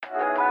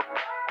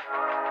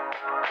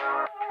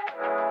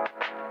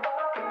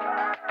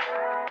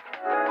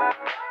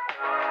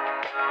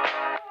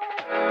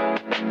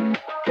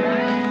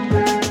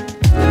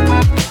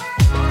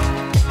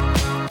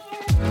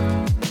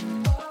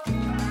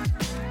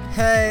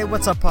Hey,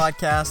 what's up,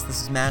 podcast?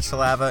 This is Matt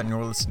Shalava, and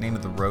you're listening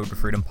to the Road to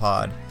Freedom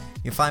Pod.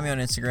 You can find me on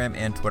Instagram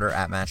and Twitter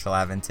at Matt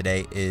Shalava, and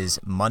today is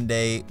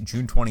Monday,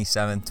 June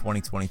 27th,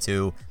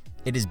 2022.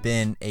 It has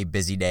been a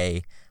busy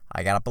day.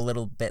 I got up a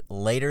little bit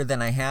later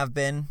than I have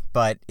been,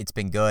 but it's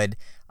been good.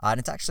 And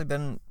it's actually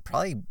been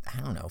probably,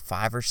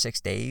 5 or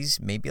 6 days,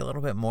 maybe a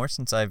little bit more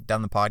since I've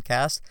done the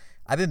podcast.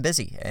 I've been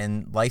busy,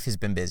 and life has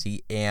been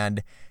busy,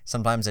 and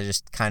sometimes I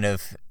just kind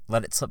of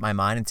let it slip my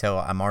mind until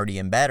I'm already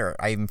in bed, or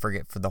I even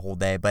forget for the whole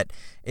day. But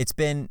it's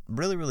been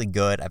really, really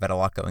good. I've had a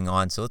lot going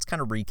on, so let's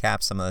kind of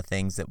recap some of the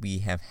things that we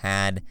have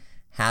had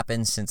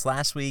happen since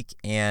last week,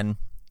 and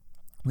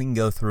we can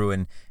go through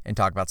and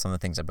talk about some of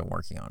the things I've been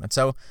working on. And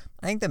so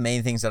I think the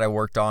main things that I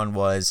worked on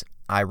was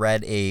I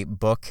read a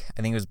book.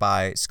 I think it was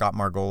by Scott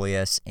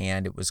Margolius,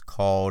 and it was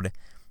called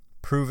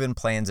Proven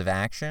Plans of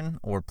Action,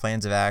 or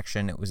Plans of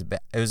Action. It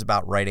was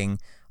about writing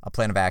a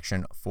plan of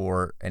action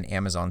for an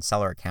Amazon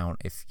seller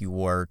account if you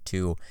were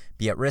to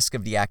be at risk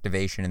of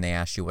deactivation and they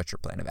asked you what's your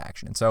plan of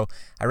action. And so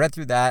I read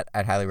through that.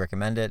 I'd highly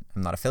recommend it.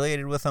 I'm not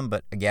affiliated with them,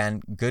 but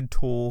again, good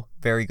tool,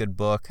 very good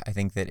book. I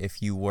think that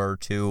if you were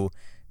to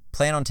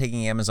plan on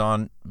taking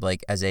Amazon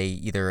like as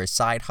either a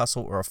side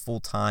hustle or a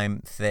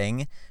full-time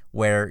thing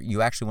where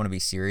you actually want to be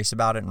serious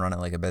about it and run it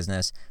like a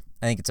business,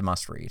 I think it's a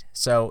must read.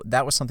 So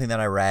that was something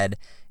that I read.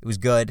 It was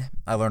good.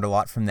 I learned a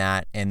lot from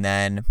that. And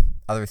then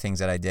other things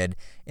that I did.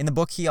 In the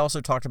book, he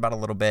also talked about a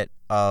little bit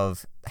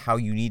of how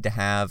you need to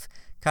have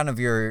kind of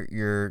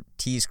your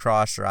T's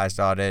crossed, your I's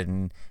dotted,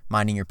 and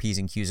minding your P's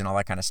and Q's and all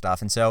that kind of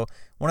stuff. And so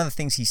one of the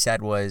things he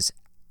said was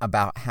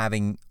about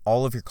having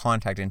all of your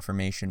contact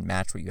information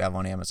match what you have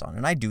on Amazon.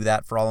 And I do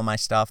that for all of my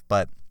stuff,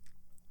 but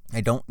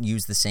I don't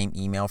use the same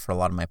email for a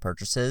lot of my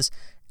purchases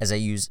as I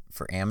use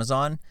for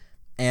Amazon.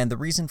 And the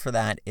reason for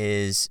that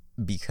is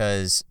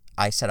because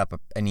I set up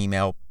an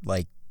email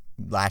like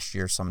last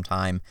year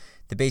sometime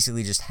that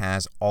basically just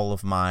has all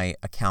of my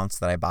accounts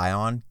that I buy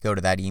on go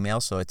to that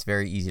email. So it's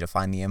very easy to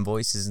find the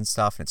invoices and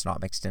stuff, and it's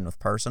not mixed in with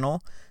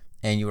personal.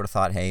 And you would have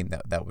thought, hey,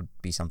 that would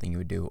be something you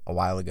would do a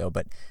while ago.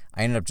 But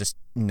I ended up just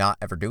not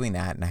ever doing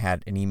that. And I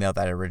had an email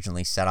that I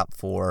originally set up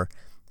for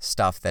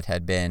stuff that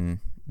had been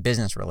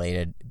business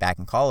related back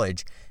in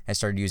college. I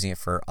started using it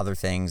for other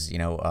things.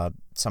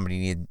 Somebody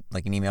needed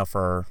like an email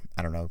for,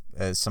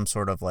 some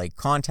sort of like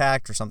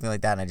contact or something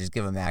like that. And I just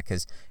give them that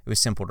because it was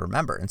simple to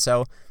remember. And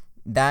so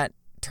that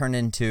turned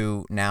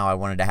into, now I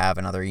wanted to have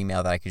another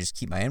email that I could just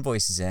keep my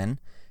invoices in,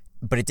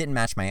 but it didn't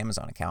match my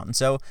Amazon account. And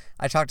so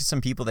I talked to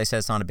some people. They said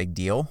it's not a big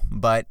deal,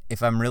 but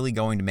if I'm really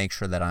going to make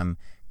sure that I'm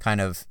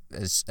kind of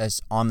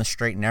as on the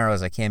straight and narrow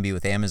as I can be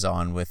with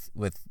Amazon with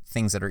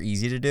things that are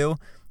easy to do,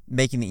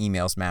 making the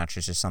emails match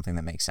is just something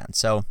that makes sense.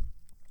 So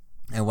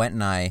I went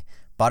and I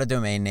bought a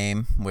domain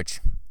name, which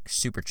is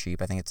super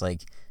cheap. I think it's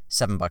like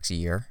 $7 a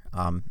year.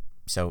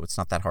 So it's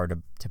not that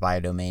hard to buy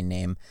a domain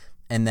name.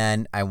 And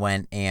then I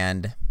went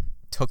and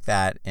took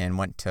that and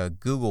went to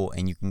Google,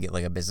 and you can get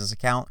like a business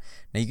account.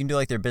 Now you can do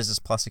like their Business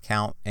Plus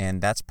account,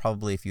 and that's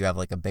probably if you have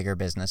like a bigger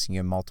business and you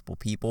have multiple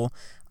people.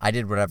 I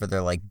did whatever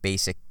their like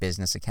basic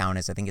business account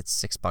is. I think it's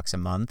 $6 a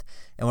month.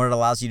 And what it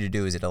allows you to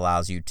do is it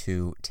allows you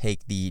to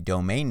take the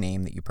domain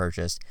name that you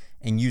purchased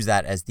and use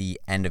that as the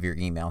end of your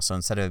email. So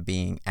instead of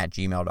being at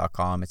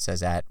gmail.com, it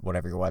says at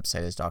whatever your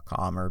website is,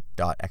 .com or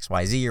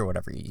 .xyz or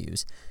whatever you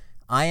use.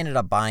 I ended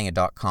up buying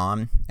a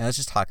 .com, and let's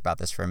just talk about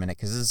this for a minute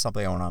because this is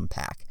something I want to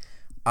unpack.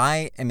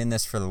 I am in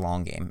this for the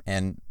long game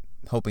and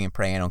hoping and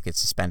praying I don't get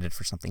suspended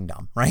for something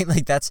dumb, right?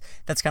 Like that's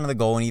kind of the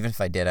goal. And even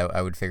if I did,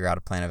 I would figure out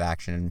a plan of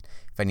action. And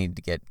if I needed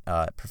to get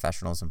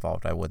professionals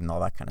involved, I would, and all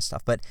that kind of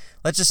stuff. But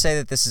let's just say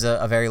that this is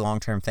a very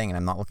long-term thing, and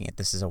I'm not looking at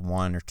this as a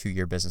 1 or 2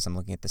 year business. I'm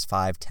looking at this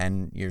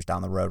 5-10 years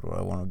down the road, what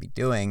I want to be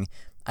doing.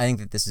 I think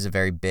that this is a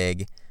very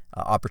big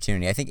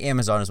opportunity. I think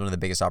Amazon is one of the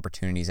biggest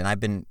opportunities, and I've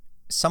been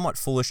somewhat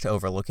foolish to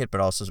overlook it, but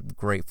also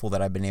grateful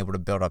that I've been able to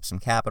build up some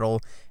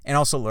capital and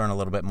also learn a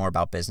little bit more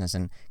about business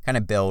and kind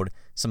of build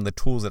some of the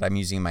tools that I'm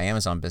using in my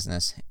Amazon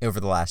business over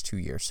the last 2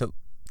 years. So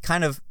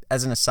kind of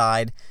as an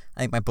aside, I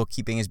think my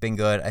bookkeeping has been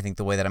good. I think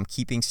the way that I'm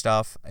keeping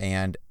stuff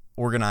and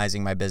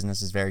organizing my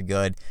business is very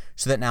good,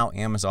 so that now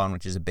Amazon,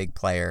 which is a big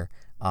player,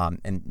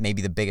 and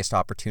maybe the biggest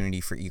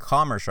opportunity for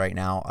e-commerce right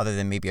now, other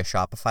than maybe a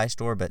Shopify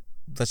store, but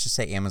let's just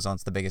say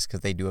Amazon's the biggest because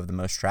they do have the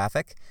most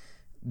traffic.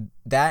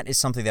 That is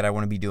something that I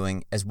want to be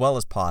doing as well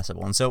as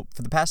possible. And so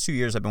for the past 2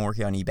 years, I've been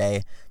working on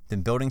eBay,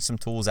 been building some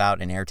tools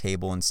out in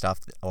Airtable and stuff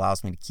that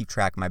allows me to keep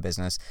track of my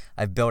business.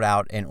 I've built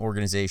out an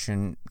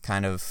organization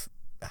kind of,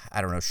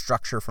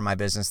 structure for my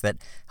business that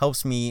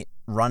helps me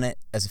run it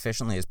as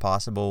efficiently as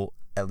possible,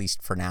 at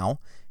least for now.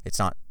 It's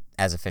not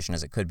as efficient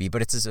as it could be,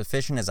 but it's as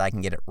efficient as I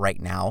can get it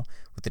right now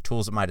with the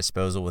tools at my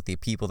disposal, with the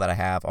people that I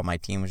have on my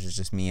team, which is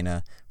just me and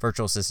a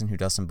virtual assistant who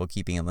does some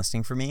bookkeeping and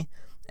listing for me.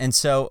 And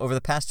so over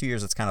the past 2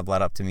 years, it's kind of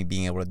led up to me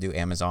being able to do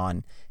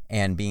Amazon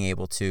and being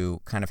able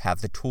to kind of have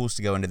the tools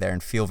to go into there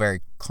and feel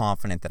very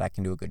confident that I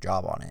can do a good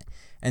job on it.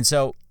 And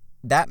so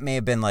that may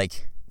have been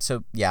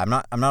I'm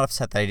not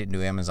upset that I didn't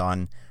do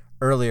Amazon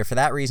earlier for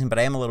that reason, but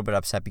I am a little bit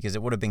upset because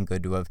it would have been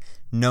good to have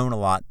known a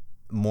lot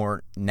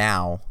more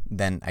now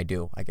than I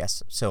do, I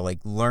guess. So like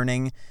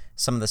learning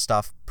some of the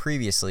stuff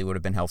previously would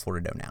have been helpful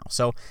to know now.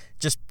 So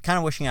just kind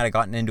of wishing I'd have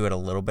gotten into it a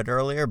little bit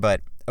earlier,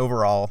 but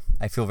overall,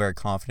 I feel very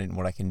confident in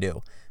what I can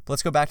do. But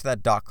let's go back to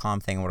that .com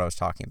thing, what I was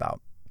talking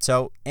about.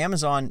 So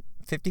Amazon,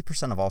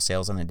 50% of all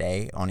sales in a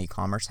day on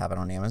e-commerce have it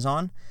on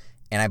Amazon.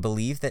 And I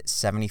believe that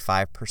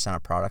 75%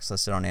 of products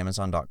listed on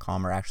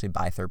Amazon.com are actually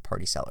by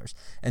third-party sellers.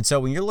 And so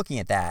when you're looking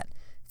at that,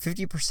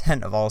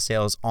 50% of all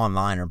sales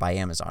online are by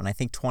Amazon. I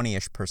think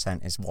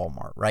 20-ish% is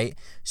Walmart, right?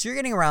 So you're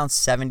getting around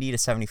 70 to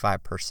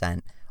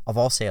 75% of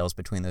all sales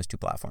between those two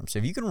platforms. So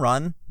if you can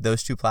run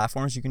those two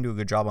platforms, you can do a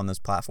good job on those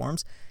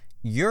platforms.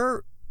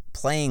 You're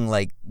playing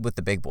like with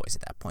the big boys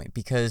at that point,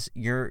 because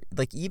you're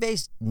like,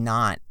 eBay's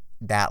not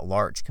that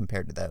large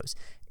compared to those.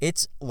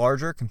 It's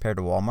larger compared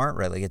to Walmart,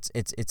 right? Like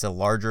it's a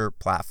larger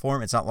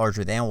platform. It's not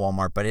larger than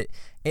Walmart, but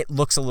it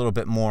looks a little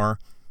bit more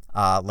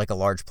like a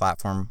large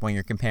platform when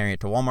you're comparing it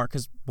to Walmart,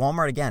 because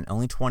Walmart, again,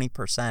 only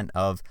 20%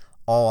 of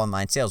all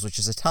online sales, which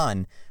is a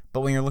ton.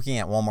 But when you're looking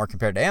at Walmart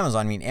compared to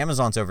Amazon, I mean,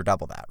 Amazon's over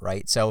double that,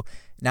 right? So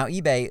now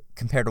eBay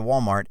compared to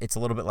Walmart, it's a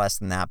little bit less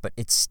than that, but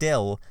it's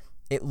still,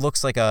 it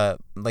looks like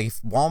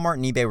if Walmart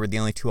and eBay were the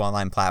only two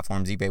online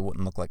platforms, eBay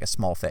wouldn't look like a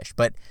small fish.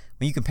 But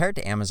when you compare it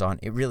to Amazon,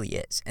 it really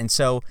is. And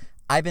so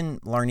I've been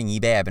learning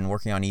eBay. I've been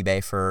working on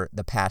eBay for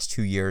the past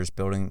 2 years,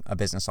 building a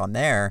business on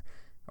there,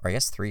 or I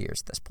guess 3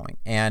 years at this point.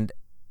 And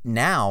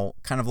now,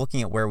 kind of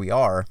looking at where we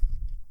are,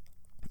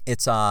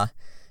 it's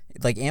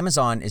like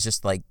Amazon is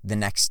just like the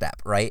next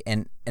step, right?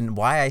 And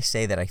why I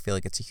say that I feel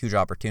like it's a huge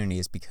opportunity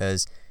is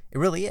because it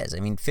really is.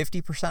 I mean,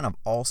 50% of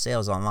all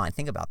sales online,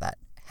 think about that.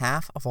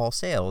 Half of all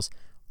sales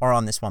are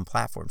on this one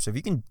platform. So if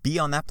you can be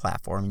on that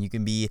platform and you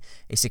can be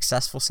a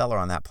successful seller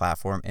on that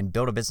platform and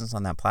build a business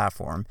on that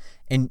platform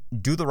and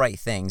do the right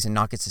things and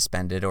not get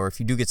suspended, or if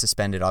you do get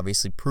suspended,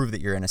 obviously prove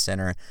that you're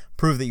innocent or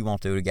prove that you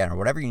won't do it again or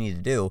whatever you need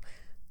to do,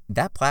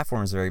 that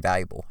platform is very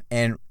valuable.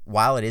 And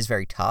while it is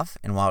very tough,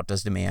 and while it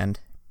does demand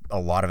a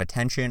lot of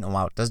attention, and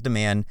while it does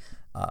demand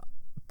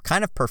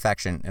kind of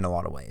perfection in a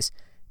lot of ways,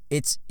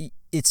 it's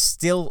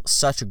still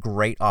such a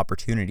great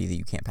opportunity that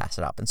you can't pass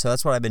it up. And so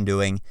that's what I've been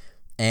doing.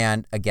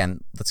 And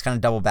again, let's kind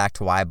of double back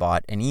to why I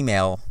bought an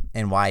email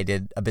and why I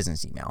did a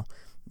business email.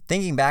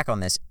 Thinking back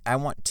on this, I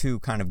want to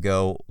kind of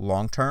go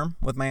long term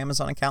with my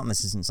Amazon account, and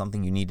this isn't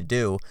something you need to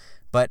do,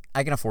 but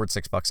I can afford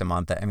 $6 a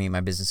month. I mean,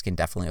 my business can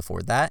definitely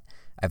afford that.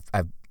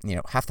 I've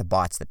half the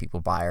bots that people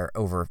buy are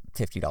over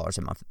 $50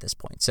 a month at this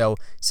point. So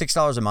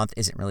 $6 a month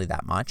isn't really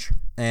that much.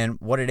 And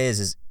what it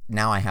is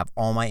now I have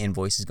all my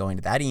invoices going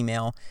to that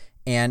email,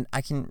 and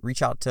I can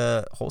reach out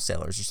to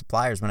wholesalers or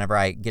suppliers whenever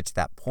I get to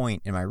that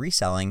point in my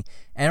reselling,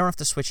 and I don't have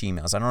to switch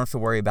emails. I don't have to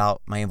worry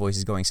about my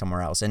invoices going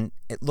somewhere else, and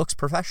it looks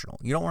professional.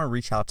 You don't want to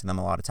reach out to them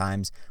a lot of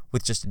times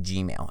with just a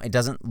Gmail. It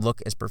doesn't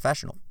look as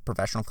professional.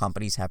 Professional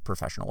companies have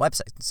professional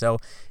websites, so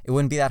it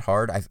wouldn't be that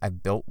hard.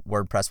 I've built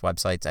WordPress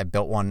websites. I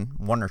built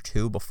one or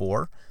two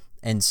before,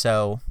 and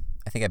so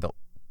I think I built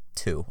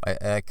two.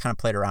 I kind of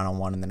played around on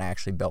one, and then I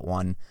actually built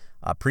one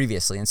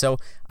previously. And so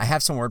I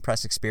have some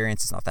WordPress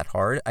experience. It's not that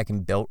hard. I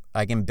can build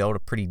a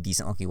pretty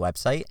decent looking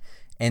website.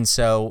 And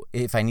so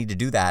if I need to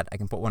do that, I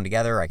can put one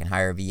together. I can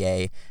hire a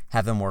VA,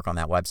 have them work on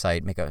that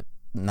website, make a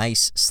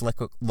nice, slick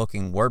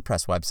looking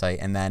WordPress website,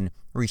 and then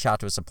reach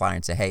out to a supplier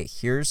and say, hey,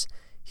 here's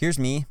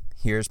me.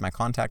 Here's my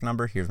contact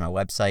number. Here's my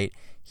website.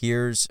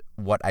 Here's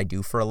what I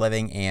do for a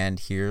living. And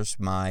here's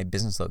my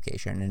business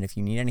location. And if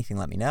you need anything,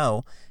 let me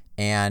know.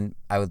 And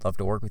I would love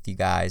to work with you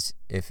guys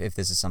if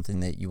this is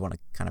something that you want to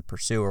kind of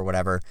pursue or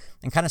whatever,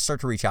 and kind of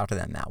start to reach out to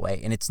them that way.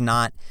 And it's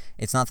not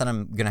that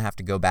I'm going to have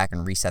to go back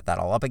and reset that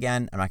all up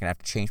again. I'm not going to have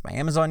to change my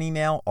Amazon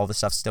email. All the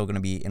stuff's still going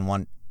to be in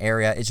one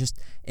area.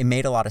 It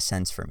made a lot of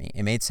sense for me.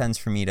 It made sense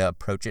for me to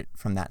approach it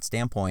from that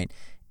standpoint.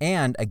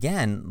 And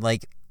again,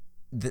 like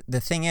the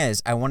thing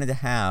is, I don't want to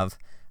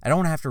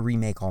have to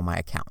remake all my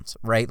accounts,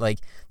 right? Like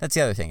that's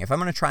the other thing. If I'm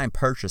going to try and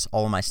purchase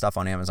all of my stuff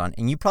on Amazon,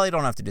 and you probably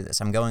don't have to do this.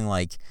 I'm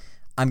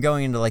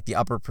going into like the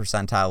upper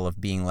percentile of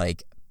being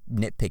like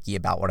nitpicky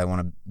about what I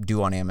want to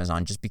do on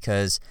Amazon, just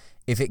because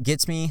if it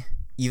gets me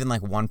even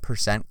like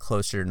 1%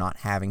 closer to not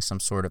having some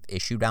sort of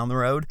issue down the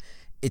road,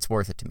 it's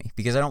worth it to me,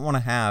 because I don't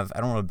want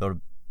to build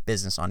a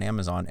business on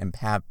Amazon and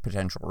have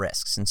potential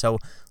risks. And so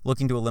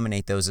looking to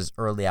eliminate those as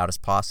early out as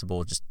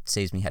possible just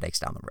saves me headaches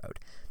down the road.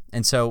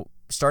 And so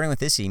starting with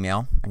this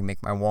email, I can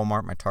make my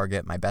Walmart, my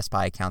Target, my Best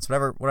Buy accounts,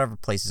 whatever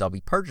places I'll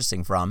be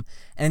purchasing from,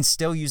 and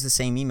still use the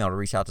same email to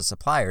reach out to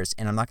suppliers.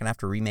 And I'm not going to have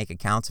to remake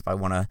accounts if I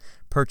want to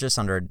purchase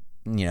under,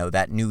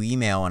 that new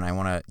email, and I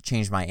want to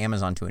change my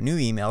Amazon to a new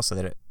email so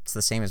that it's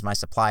the same as my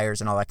suppliers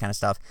and all that kind of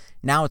stuff.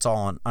 Now it's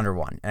all under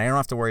one, and I don't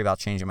have to worry about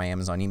changing my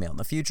Amazon email in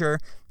the future.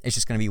 It's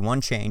just going to be one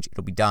change.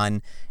 It'll be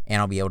done,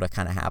 and I'll be able to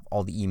kind of have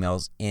all the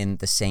emails in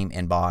the same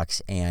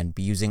inbox and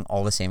be using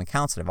all the same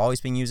accounts that I've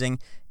always been using.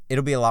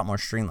 It'll be a lot more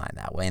streamlined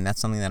that way, and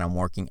that's something that I'm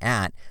working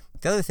at.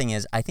 The other thing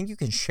is, I think you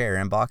can share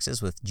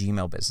inboxes with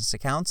Gmail business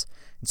accounts,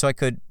 and so I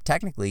could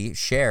technically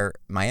share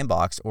my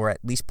inbox, or at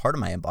least part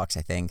of my inbox,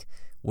 I think,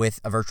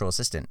 with a virtual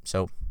assistant.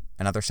 So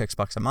another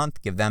 $6 a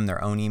month, give them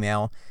their own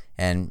email.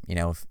 And,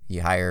 if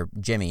you hire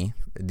Jimmy,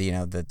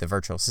 the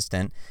virtual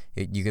assistant,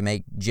 you can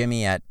make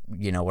Jimmy at,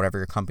 whatever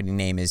your company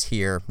name is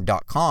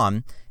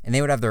here.com, and they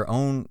would have their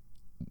own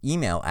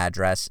email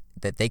address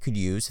that they could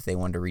use if they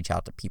wanted to reach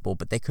out to people,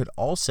 but they could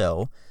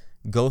also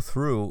go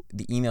through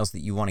the emails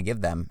that you want to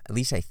give them. At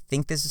least I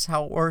think this is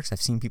how it works.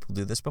 I've seen people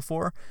do this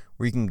before,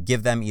 where you can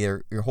give them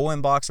either your whole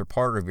inbox or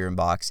part of your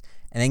inbox,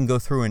 and they can go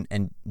through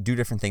and do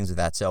different things with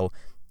that. So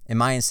in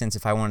my instance,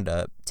 if I wanted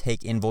to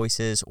take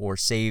invoices or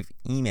save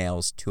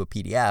emails to a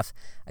PDF,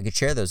 I could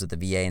share those with the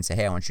VA and say,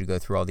 hey, I want you to go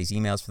through all these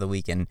emails for the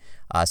week and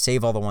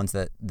save all the ones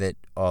that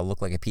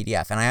look like a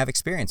PDF. And I have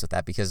experience with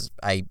that because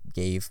I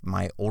gave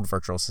my old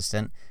virtual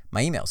assistant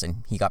my emails,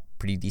 and he got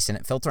pretty decent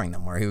at filtering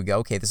them, where he would go,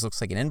 okay, this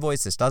looks like an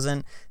invoice, this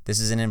doesn't, this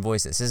is an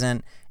invoice, this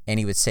isn't, and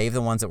he would save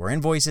the ones that were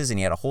invoices, and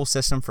he had a whole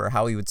system for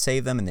how he would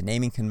save them and the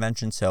naming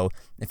convention. So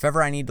if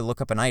ever I need to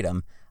look up an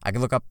item, I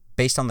could look up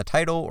based on the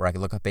title, or I could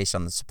look up based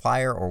on the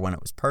supplier or when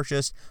it was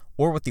purchased,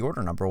 or what the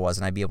order number was,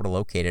 and I'd be able to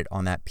locate it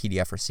on that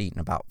PDF receipt in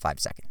about 5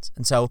 seconds.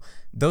 And so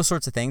those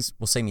sorts of things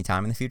will save me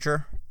time in the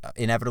future.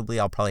 Inevitably,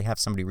 I'll probably have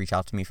somebody reach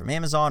out to me from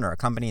Amazon or a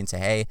company and say,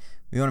 hey,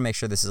 we want to make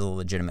sure this is a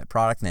legitimate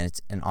product and that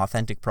it's an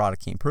authentic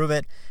product. Can you prove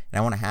it? And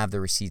I want to have the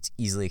receipts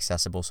easily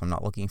accessible, so I'm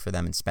not looking for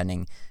them and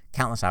spending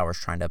countless hours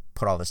trying to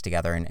put all this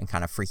together and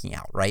kind of freaking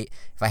out, right?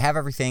 If I have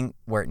everything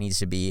where it needs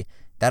to be,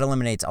 that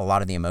eliminates a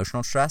lot of the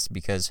emotional stress,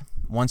 because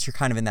once you're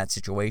kind of in that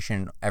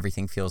situation,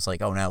 everything feels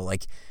like, oh no,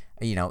 like,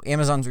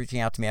 Amazon's reaching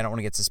out to me. I don't want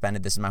to get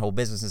suspended. This is my whole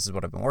business. This is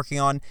what I've been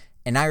working on.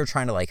 And now you're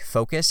trying to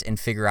focus and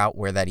figure out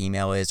where that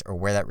email is, or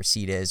where that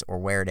receipt is, or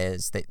where it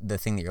is, the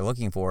thing that you're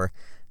looking for.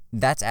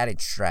 That's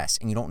added stress,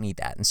 and you don't need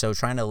that. And so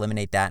trying to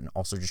eliminate that, and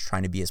also just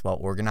trying to be as well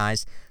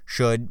organized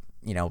should,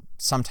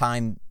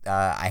 sometime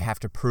I have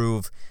to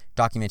prove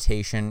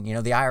documentation. The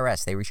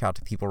IRS, they reach out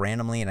to people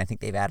randomly, and I think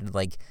they've added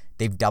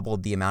they've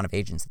doubled the amount of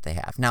agents that they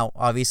have. Now,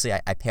 obviously,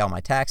 I pay all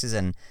my taxes,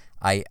 and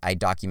I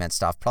document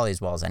stuff probably as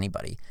well as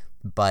anybody.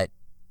 But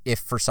if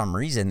for some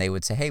reason they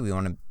would say, hey, we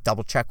want to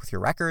double check with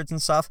your records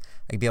and stuff,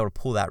 I'd be able to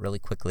pull that really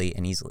quickly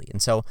and easily.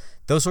 And so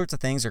those sorts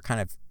of things are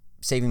kind of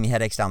saving me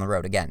headaches down the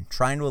road. Again,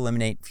 trying to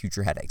eliminate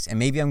future headaches. And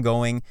maybe I'm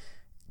going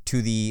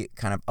to the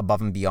kind of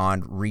above and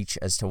beyond reach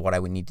as to what I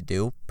would need to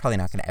do. Probably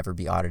not going to ever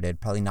be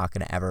audited. Probably not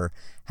going to ever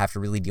have to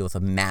really deal with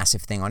a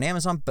massive thing on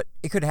Amazon, but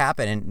it could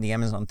happen. And the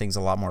Amazon thing's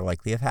a lot more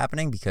likely of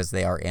happening because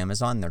they are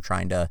Amazon. They're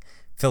trying to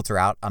filter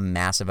out a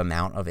massive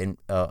amount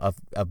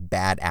of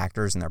bad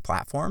actors in their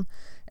platform.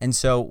 And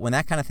so when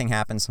that kind of thing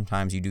happens,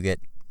 sometimes you do get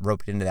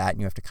roped into that, and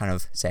you have to kind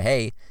of say,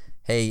 hey,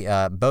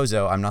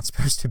 bozo, I'm not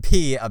supposed to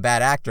be a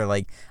bad actor.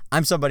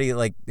 I'm somebody,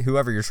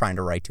 whoever you're trying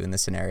to write to in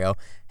this scenario.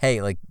 Hey,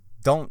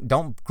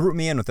 don't group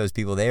me in with those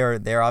people.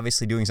 They're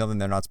obviously doing something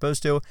they're not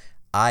supposed to.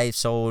 I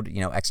sold,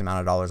 X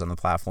amount of dollars on the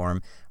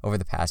platform over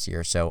the past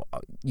year. So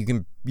you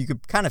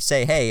could kind of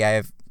say, hey, I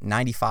have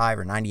 95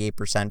 or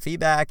 98%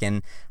 feedback,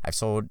 and I've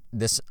sold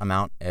this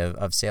amount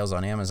of sales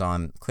on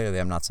Amazon. Clearly,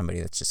 I'm not somebody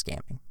that's just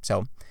scamming.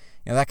 So,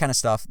 that kind of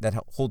stuff that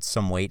holds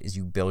some weight as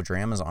you build your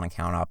Amazon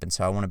account up. And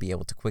so I want to be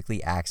able to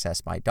quickly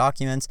access my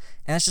documents.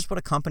 And that's just what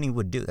a company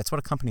would do. That's what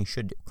a company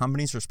should do.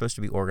 Companies are supposed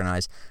to be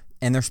organized,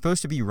 and they're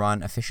supposed to be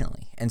run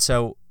efficiently. And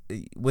so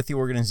with the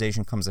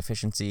organization comes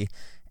efficiency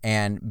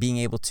and being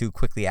able to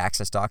quickly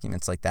access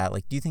documents like that.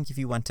 Do you think if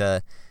you went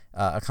to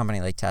a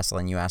company like Tesla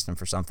and you asked them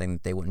for something,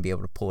 that they wouldn't be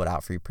able to pull it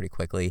out for you pretty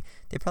quickly?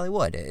 They probably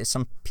would. It's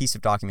some piece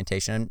of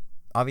documentation.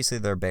 Obviously,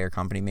 they're a bigger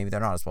company. Maybe they're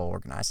not as well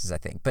organized as I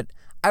think, but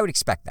I would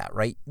expect that,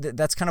 right?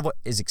 That's kind of what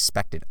is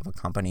expected of a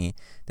company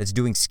that's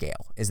doing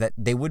scale, is that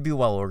they would be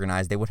well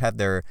organized. They would have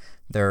their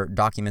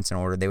documents in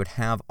order. They would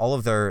have all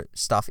of their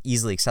stuff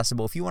easily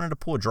accessible. If you wanted to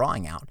pull a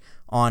drawing out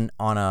on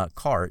a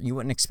car, you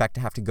wouldn't expect to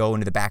have to go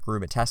into the back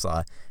room at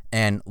Tesla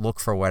and look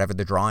for whatever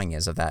the drawing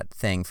is of that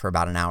thing for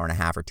about an hour and a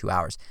half or 2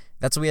 hours.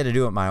 That's what we had to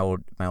do at my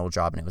old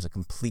job, and it was a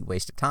complete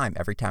waste of time.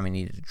 Every time I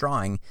needed a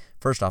drawing,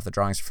 first off, the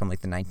drawings are from the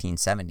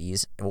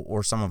 1970s,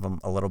 or some of them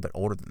a little bit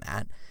older than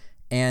that.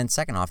 And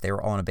second off, they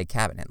were all in a big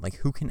cabinet.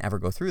 Who can ever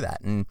go through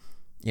that? And,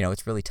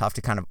 it's really tough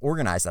to kind of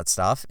organize that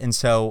stuff. And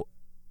so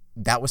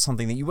that was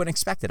something that you wouldn't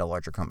expect at a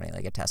larger company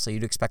like a Tesla.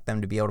 You'd expect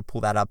them to be able to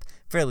pull that up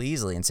fairly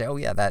easily and say, oh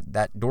yeah,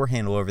 that door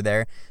handle over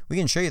there, we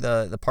can show you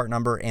the part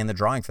number and the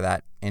drawing for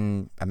that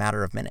in a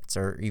matter of minutes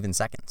or even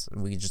seconds.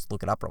 We can just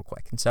look it up real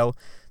quick. And so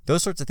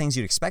those sorts of things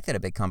you'd expect at a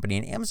big company,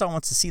 and Amazon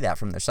wants to see that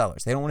from their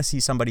sellers. They don't want to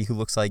see somebody who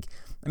looks like,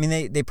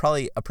 they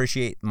probably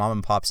appreciate mom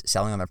and pops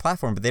selling on their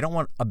platform, but they don't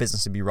want a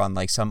business to be run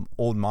like some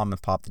old mom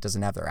and pop that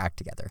doesn't have their act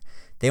together.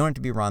 They want it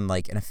to be run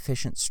like an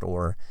efficient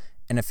store,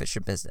 an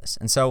efficient business.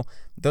 And so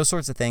those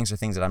sorts of things are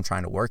things that I'm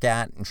trying to work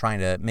at and trying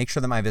to make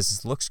sure that my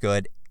business looks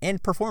good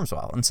and performs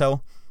well. And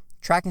so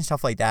tracking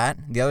stuff like that.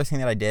 The other thing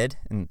that I did,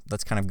 and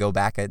let's kind of go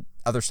back at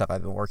other stuff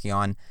I've been working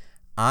on,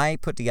 I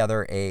put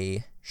together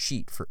a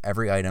sheet for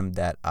every item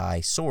that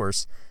I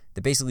source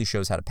that basically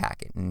shows how to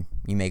pack it. And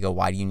you may go,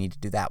 why do you need to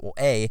do that? Well,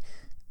 I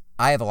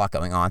have a lot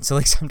going on. So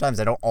sometimes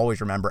I don't always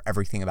remember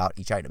everything about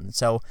each item. And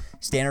so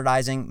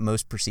standardizing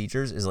most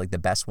procedures is the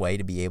best way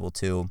to be able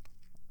to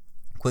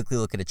quickly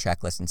look at a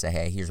checklist and say,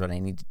 hey, here's what I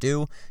need to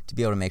do to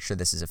be able to make sure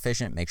this is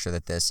efficient, make sure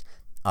that this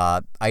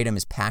item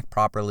is packed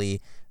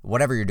properly,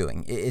 whatever you're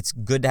doing. It's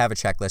good to have a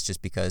checklist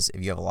just because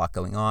if you have a lot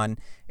going on,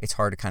 it's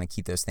hard to kind of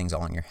keep those things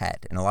all in your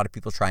head. And a lot of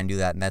people try and do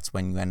that, and that's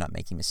when you end up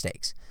making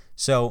mistakes.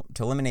 So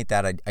to eliminate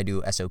that, I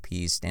do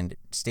SOPs,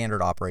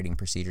 standard operating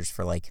procedures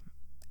for like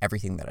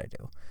everything that I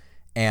do.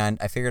 And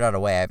I figured out a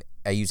way.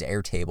 I use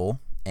Airtable,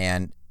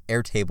 and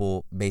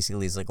Airtable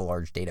basically is like a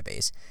large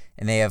database,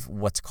 and they have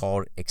what's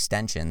called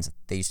extensions.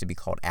 They used to be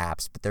called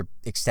apps, but they're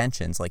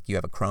extensions. Like you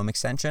have a Chrome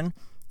extension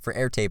for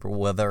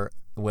Airtable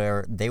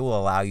where they will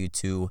allow you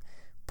to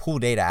pull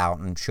data out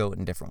and show it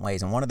in different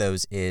ways. And one of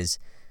those is,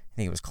 I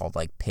think it was called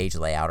like page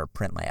layout or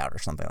print layout or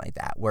something like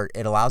that, where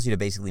it allows you to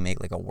basically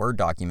make like a Word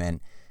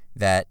document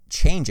that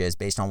changes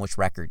based on which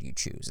record you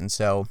choose. And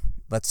so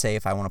let's say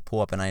if I want to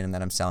pull up an item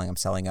that I'm selling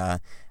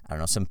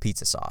some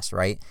pizza sauce,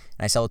 right?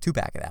 And I sell a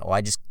 2-pack of that. Well,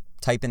 I just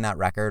type in that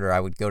record, or I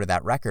would go to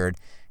that record,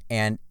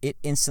 and it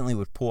instantly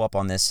would pull up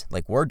on this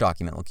like Word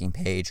document looking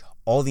page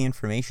all the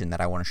information that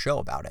I want to show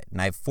about it.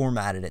 And I've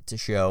formatted it to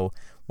show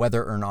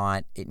whether or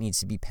not it needs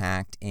to be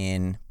packed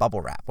in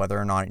bubble wrap, whether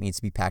or not it needs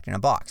to be packed in a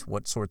box,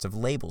 what sorts of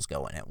labels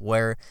go in it,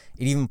 where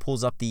it even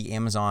pulls up the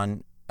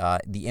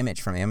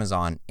image from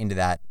Amazon into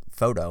that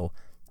photo,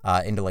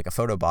 into like a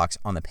photo box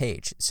on the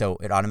page. So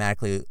it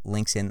automatically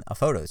links in a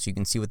photo so you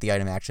can see what the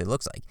item actually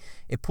looks like.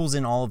 It pulls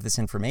in all of this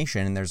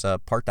information, and there's a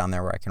part down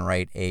there where I can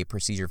write a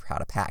procedure for how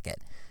to pack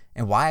it.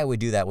 And why I would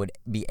do that would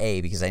be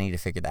because I need to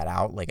figure that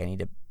out. Like I need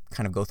to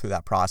kind of go through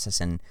that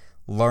process and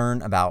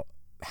learn about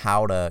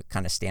how to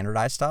kind of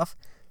standardize stuff.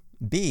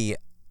 B,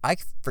 I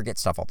forget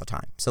stuff all the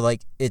time. So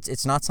like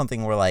it's not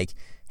something where like,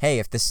 hey,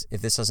 if this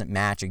doesn't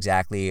match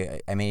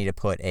exactly, I may need to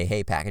put a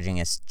hey, packaging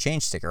has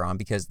changed sticker on,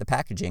 because the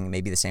packaging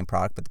may be the same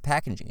product, but the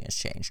packaging has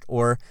changed.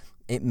 Or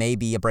it may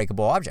be a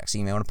breakable object, so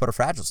you may want to put a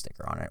fragile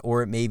sticker on it.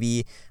 Or it may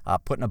be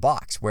put in a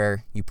box,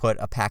 where you put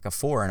a pack of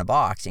 4 in a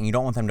box and you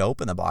don't want them to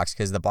open the box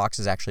because the box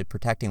is actually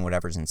protecting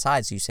whatever's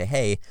inside. So you say,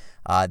 hey,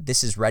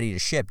 this is ready to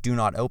ship, do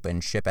not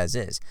open, ship as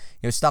is.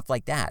 Stuff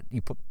like that.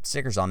 You put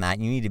stickers on that,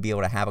 and you need to be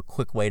able to have a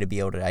quick way to be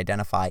able to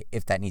identify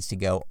if that needs to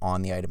go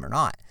on the item or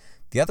not.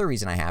 The other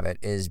reason I have it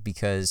is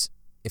because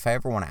if I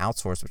ever want to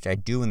outsource, which I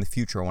do in the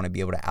future, I want to be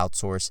able to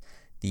outsource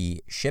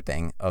the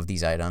shipping of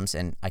these items,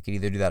 and I could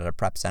either do that at a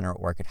prep center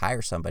or I could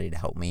hire somebody to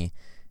help me.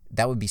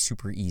 That would be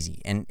super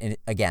easy. And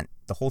again,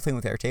 the whole thing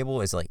with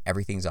Airtable is like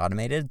everything's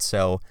automated.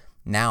 So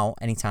now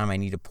anytime I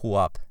need to pull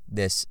up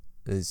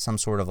some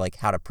sort of like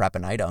how to prep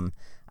an item,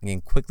 I can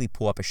quickly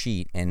pull up a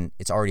sheet and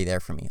it's already there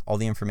for me. All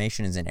the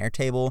information is in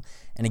Airtable.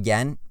 And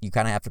again, you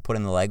kind of have to put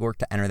in the legwork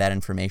to enter that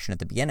information at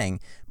the beginning.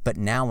 But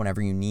now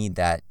whenever I need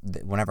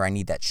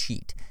that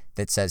sheet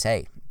that says,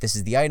 hey, this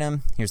is the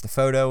item, here's the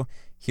photo,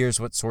 here's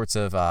what sorts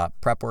of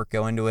prep work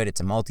go into it.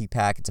 It's a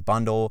multi-pack, it's a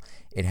bundle,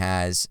 it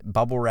has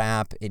bubble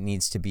wrap, it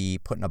needs to be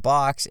put in a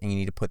box, and you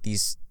need to put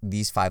these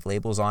 5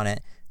 labels on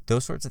it.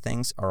 Those sorts of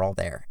things are all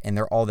there, and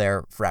they're all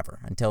there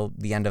forever until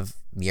the end of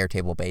the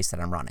Airtable base that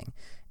I'm running.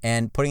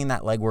 And putting in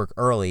that legwork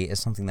early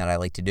is something that I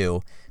like to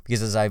do,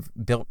 because as I've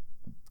built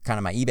kind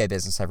of my eBay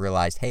business, I've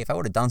realized, hey, if I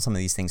would have done some of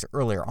these things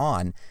earlier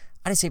on,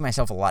 I'd have saved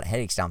myself a lot of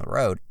headaches down the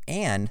road.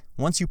 And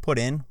once you put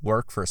in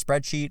work for a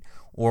spreadsheet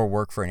or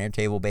work for an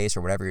Airtable base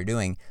or whatever you're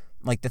doing,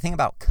 like the thing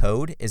about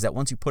code is that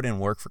once you put in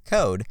work for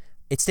code,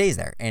 it stays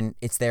there and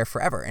it's there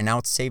forever. And now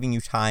it's saving you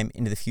time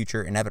into the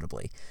future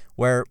inevitably,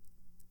 where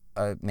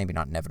maybe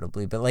not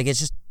inevitably, but like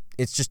it's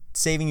just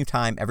saving you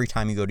time every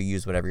time you go to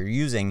use whatever you're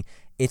using.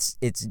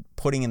 It's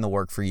putting in the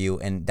work for you,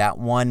 and that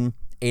 1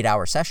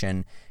 8-hour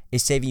session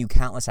is saving you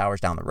countless hours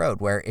down the road,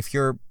 where if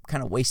you're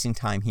kind of wasting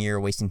time here,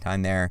 wasting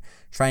time there,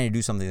 trying to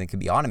do something that could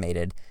be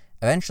automated,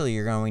 eventually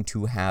you're going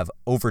to have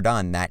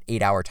overdone that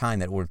 8-hour time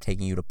that would have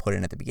taken you to put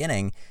in at the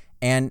beginning.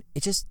 And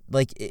it just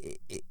like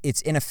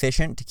it's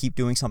inefficient to keep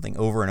doing something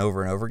over and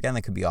over and over again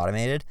that could be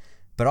automated,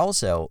 but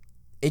also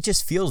it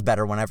just feels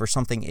better whenever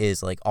something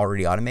is like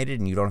already automated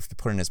and you don't have to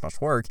put in as much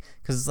work,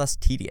 because it's less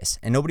tedious,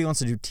 and nobody wants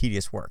to do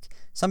tedious work.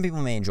 Some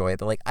people may enjoy it,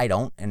 but like I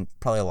don't, and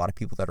probably a lot of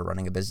people that are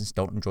running a business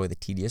don't enjoy the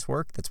tedious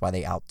work. That's why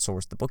they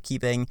outsource the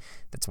bookkeeping.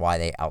 That's why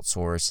they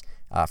outsource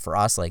for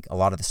us, like a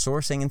lot of the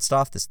sourcing and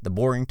stuff, the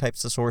boring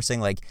types of sourcing.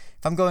 Like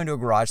if I'm going to a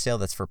garage sale,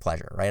 that's for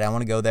pleasure, right? I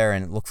want to go there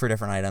and look for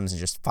different items and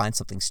just find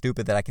something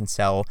stupid that I can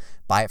sell,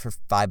 buy it for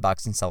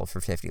 $5 and sell it for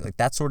 $50. Like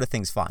that sort of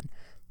thing's fun.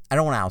 I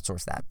don't want to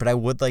outsource that, but I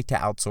would like to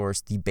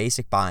outsource the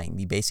basic buying,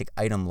 the basic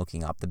item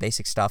looking up, the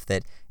basic stuff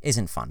that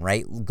isn't fun,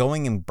 right?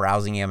 Going and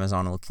browsing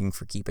Amazon and looking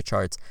for Keepa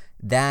charts,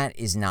 that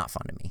is not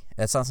fun to me.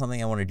 That's not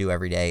something I want to do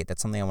every day.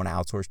 That's something I want to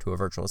outsource to a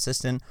virtual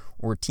assistant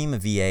or a team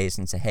of VAs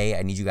and say, hey,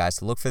 I need you guys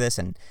to look for this,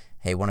 and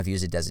hey, one of you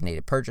is a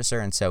designated purchaser,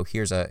 and so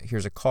here's a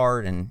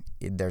card, and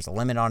there's a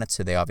limit on it,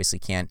 so they obviously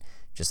can't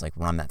just like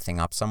run that thing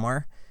up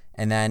somewhere.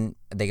 And then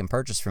they can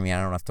purchase from me.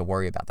 I don't have to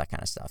worry about that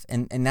kind of stuff.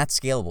 And that's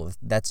scalable.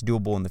 That's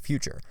doable in the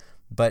future.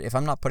 But if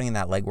I'm not putting in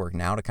that legwork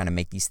now to kind of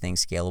make these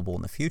things scalable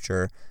in the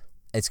future,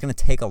 it's going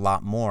to take a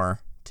lot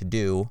more to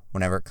do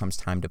whenever it comes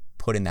time to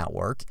put in that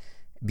work,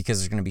 because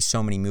there's going to be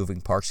so many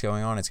moving parts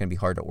going on. It's going to be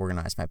hard to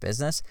organize my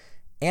business.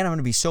 And I'm going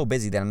to be so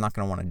busy that I'm not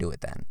going to want to do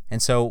it then.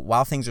 And so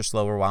while things are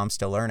slower, while I'm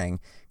still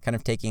learning, kind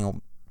of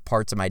taking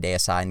parts of my day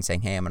aside and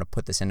saying, hey, I'm going to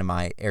put this into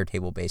my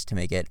Airtable base to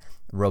make it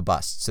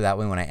robust. So that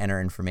way when I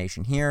enter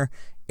information here,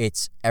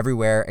 it's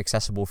everywhere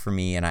accessible for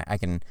me, and I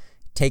can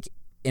take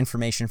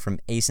information from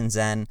Ace and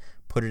Zen,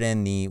 put it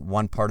in the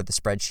one part of the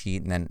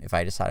spreadsheet, and then if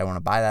I decide I want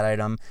to buy that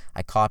item,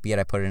 I copy it,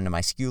 I put it into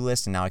my SKU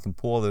list, and now I can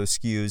pull all those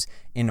SKUs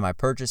into my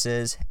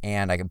purchases,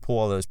 and I can pull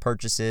all those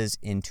purchases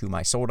into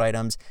my sold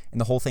items,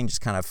 and the whole thing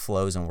just kind of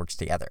flows and works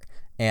together.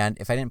 And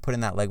if I didn't put in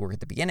that legwork at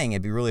the beginning,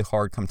 it'd be really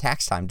hard come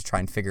tax time to try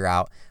and figure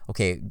out,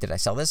 okay, did I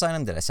sell this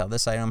item? Did I sell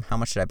this item? How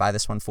much did I buy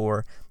this one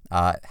for?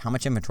 How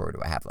much inventory do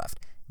I have left?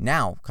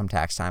 Now, come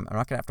tax time, I'm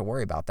not going to have to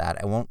worry about that.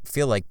 I won't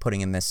feel like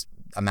putting in this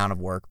amount of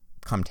work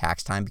come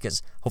tax time,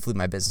 because hopefully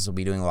my business will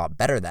be doing a lot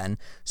better then.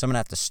 So I'm going to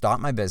have to stop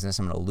my business.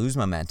 I'm going to lose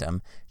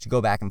momentum to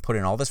go back and put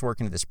in all this work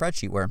into the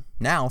spreadsheet where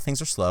now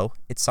things are slow.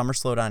 It's summer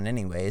slowdown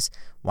anyways.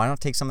 Why not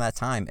take some of that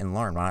time and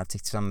learn? Why not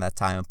take some of that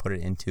time and put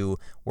it into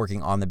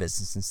working on the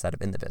business instead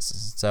of in the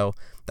business? So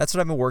that's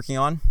what I've been working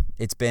on.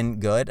 It's been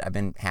good. I've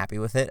been happy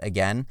with it.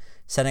 Again,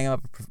 setting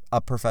up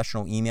a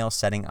professional email,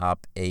 setting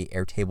up a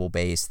Airtable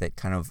base that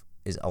kind of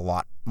is a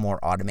lot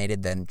more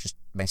automated than just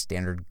my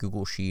standard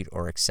Google Sheet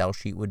or Excel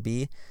sheet would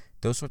be.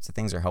 Those sorts of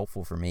things are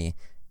helpful for me,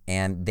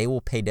 and they will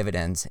pay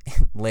dividends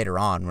later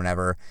on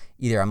whenever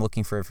either I'm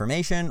looking for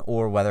information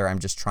or whether I'm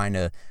just trying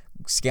to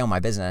scale my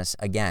business.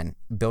 Again,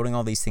 building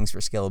all these things for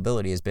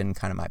scalability has been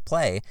kind of my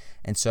play,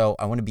 and so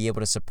I want to be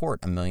able to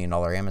support $1 million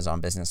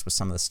Amazon business with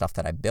some of the stuff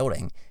that I'm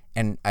building,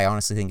 and I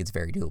honestly think it's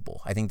very doable.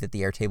 I think that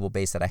the Airtable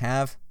base that I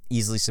have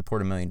easily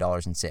support $1 million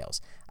in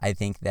sales. I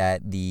think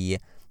that the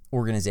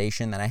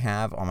organization that I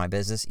have on my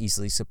business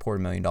easily support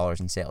 $1 million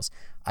in sales.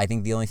 I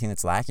think the only thing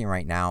that's lacking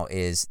right now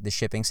is the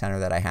shipping center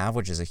that I have,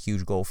 which is a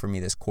huge goal for me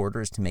this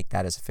quarter, is to make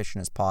that as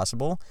efficient as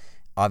possible.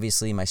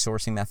 Obviously, my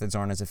sourcing methods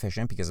aren't as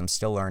efficient because I'm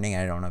still learning.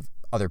 I don't have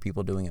other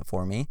people doing it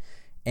for me,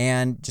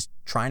 and just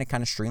trying to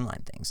kind of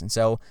streamline things. And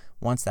so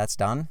once that's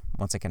done,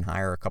 once I can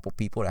hire a couple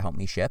people to help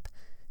me ship,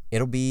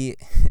 it'll be,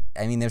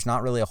 I mean, there's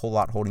not really a whole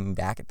lot holding me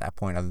back at that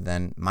point other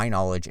than my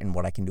knowledge and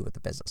what I can do with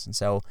the business. And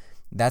so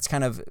that's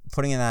kind of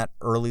putting in that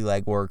early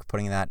legwork,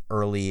 putting in that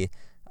early,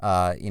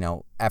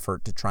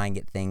 effort to try and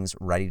get things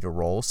ready to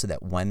roll so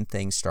that when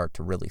things start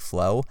to really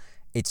flow,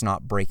 it's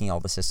not breaking all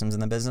the systems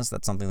in the business.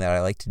 That's something that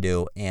I like to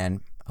do,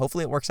 and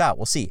hopefully it works out.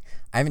 We'll see.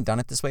 I haven't done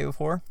it this way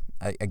before.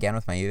 Again,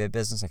 with my eBay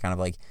business, I kind of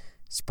like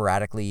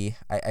sporadically,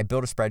 I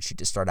built a spreadsheet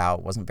to start out.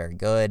 It wasn't very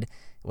good. It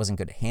wasn't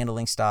good at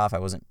handling stuff. I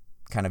wasn't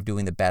kind of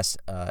doing the best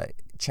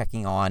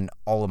checking on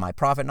all of my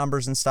profit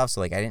numbers and stuff.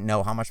 So like I didn't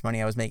know how much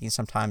money I was making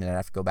sometimes, and I'd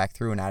have to go back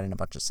through and add in a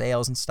bunch of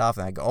sales and stuff.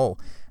 And I go, oh,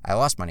 I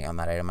lost money on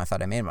that item. I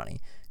thought I made money.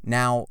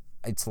 Now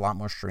it's a lot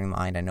more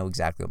streamlined. I know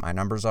exactly what my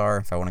numbers are.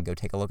 If I want to go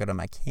take a look at them,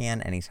 I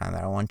can anytime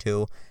that I want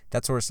to.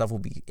 That sort of stuff will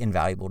be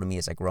invaluable to me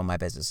as I grow my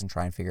business and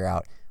try and figure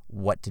out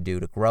what to do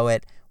to grow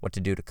it, what to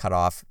do to cut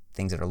off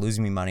things that are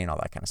losing me money and all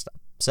that kind of stuff.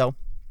 So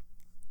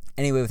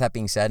anyway, with that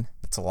being said,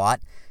 that's a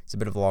lot. It's a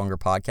bit of a longer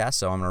podcast,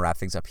 so I'm going to wrap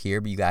things up here.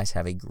 But you guys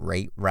have a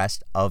great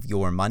rest of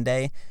your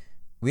Monday.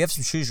 We have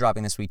some shoes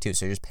dropping this week too,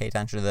 so just pay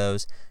attention to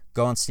those.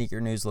 Go on Sneaker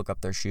News, look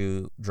up their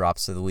shoe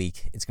drops of the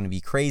week. It's going to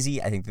be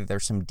crazy. I think that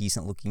there's some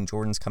decent looking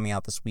Jordans coming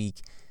out this week,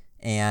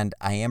 and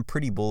I am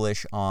pretty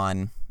bullish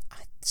on,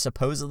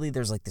 supposedly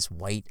there's like this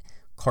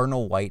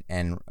cardinal red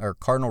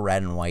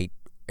and white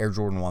Air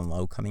Jordan 1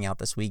 Low coming out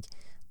this week.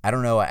 I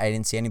don't know. I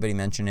didn't see anybody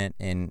mention it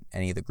in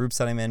any of the groups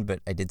that I'm in, but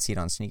I did see it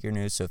on Sneaker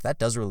News. So if that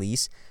does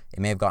release, it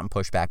may have gotten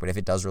pushed back, but if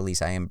it does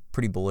release, I am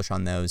pretty bullish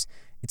on those.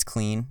 It's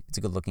clean. It's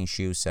a good looking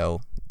shoe.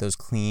 So those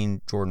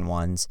clean Jordan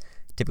 1s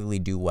typically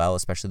do well,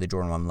 especially the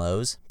Jordan 1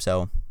 Lows.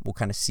 So we'll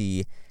kind of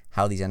see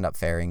how these end up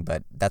faring,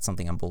 but that's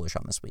something I'm bullish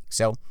on this week.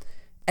 So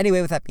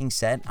anyway, with that being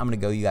said, I'm going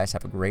to go. You guys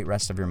have a great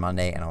rest of your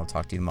Monday, and I'll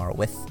talk to you tomorrow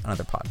with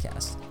another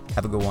podcast.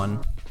 Have a good one.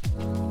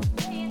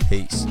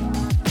 Peace.